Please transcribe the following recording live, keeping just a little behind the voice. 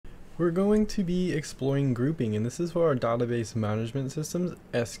We're going to be exploring grouping, and this is for our database management systems,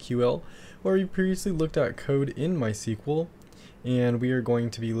 SQL, where we previously looked at code in MySQL, and we are going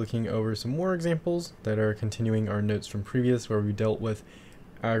to be looking over some more examples that are continuing our notes from previous where we dealt with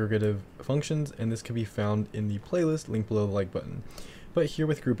aggregative functions, and this can be found in the playlist linked below the like button. But here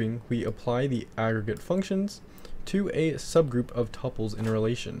with grouping, we apply the aggregate functions to a subgroup of tuples in a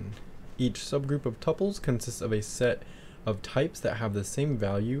relation. Each subgroup of tuples consists of a set of types that have the same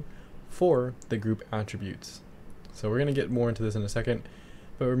value for the group attributes. So we're going to get more into this in a second,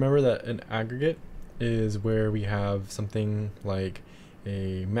 but remember that an aggregate is where we have something like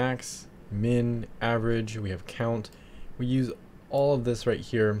a max, min, average, we have count. We use all of this right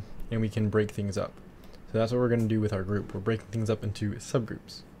here and we can break things up. So that's what we're going to do with our group. We're breaking things up into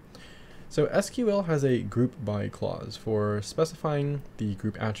subgroups. So SQL has a group by clause for specifying the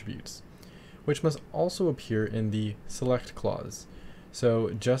group attributes, which must also appear in the select clause. So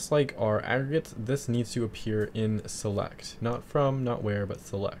just like our aggregates, this needs to appear in select, not from, not where, but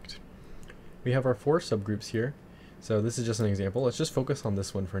select. We have our 4 subgroups here. So this is just an example. Let's just focus on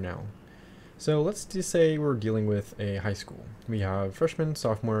this one for now. So let's just say we're dealing with a high school. We have freshmen,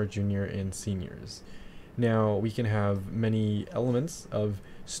 sophomore, junior, and seniors. Now we can have many elements of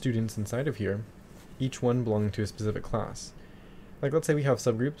students inside of here, each one belonging to a specific class. Like let's say we have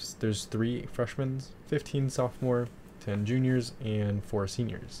subgroups. There's 3 freshmen, 15 sophomore, 10 juniors, and 4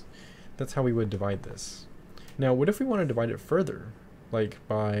 seniors. That's how we would divide this. Now what if we want to divide it further, like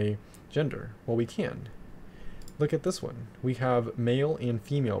by gender? Well, we can. Look at this one. We have male and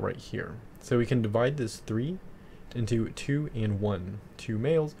female right here. So we can divide this 3 into 2 and 1. 2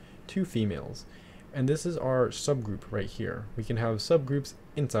 males, 2 females. And this is our subgroup right here. We can have subgroups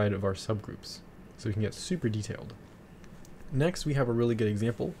inside of our subgroups. So we can get super detailed. Next, we have a really good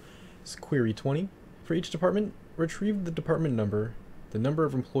example. It's query 20. For each department, retrieve the department number, the number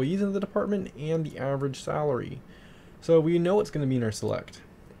of employees in the department, and the average salary. So we know it's going to be in our select.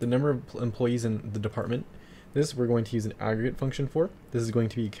 The number of employees in the department, this we're going to use an aggregate function for. This is going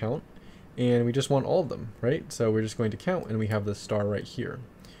to be count, and we just want all of them, right? So we're just going to count, and we have the star right here.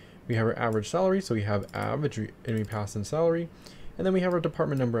 We have our average salary, so we have average, and we pass in salary, and then we have our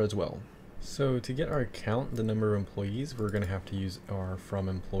department number as well. So to get our count, the number of employees, we're going to have to use our from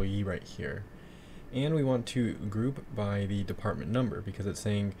employee right here. And we want to group by the department number because it's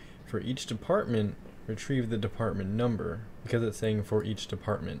saying for each department, retrieve the department number because it's saying for each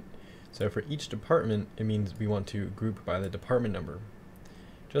department. So for each department, it means we want to group by the department number.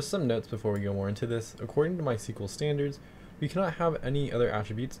 Just some notes before we go more into this. According to MySQL standards, we cannot have any other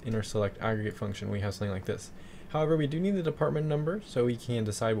attributes in our select aggregate function when we have something like this. However, we do need the department number so we can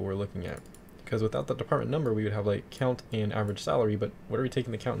decide what we're looking at. Because without the department number, we would have like count and average salary, but what are we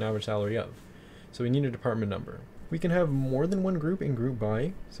taking the count and average salary of? So we need a department number. We can have more than one group in group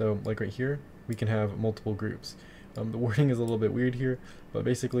by, so like right here, we can have multiple groups. The wording is a little bit weird here, but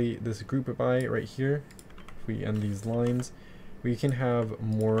basically this group by right here, if we end these lines, we can have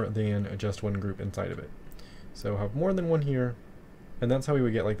more than just one group inside of it. So have more than one here, and that's how we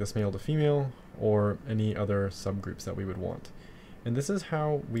would get like this male to female or any other subgroups that we would want. And this is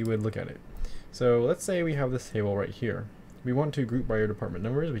how we would look at it. So let's say we have this table right here. We want to group by our department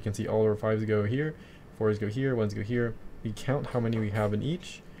numbers. We can see all our 5s go here, 4s go here, 1s go here. We count how many we have in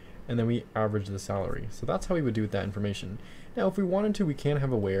each, and then we average the salary. So that's how we would do with that information. Now if we wanted to, we can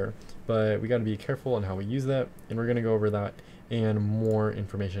have a where, but we got to be careful on how we use that, and we're going to go over that and more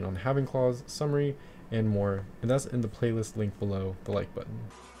information on having clause, summary, and more, and that's in the playlist link below the like button.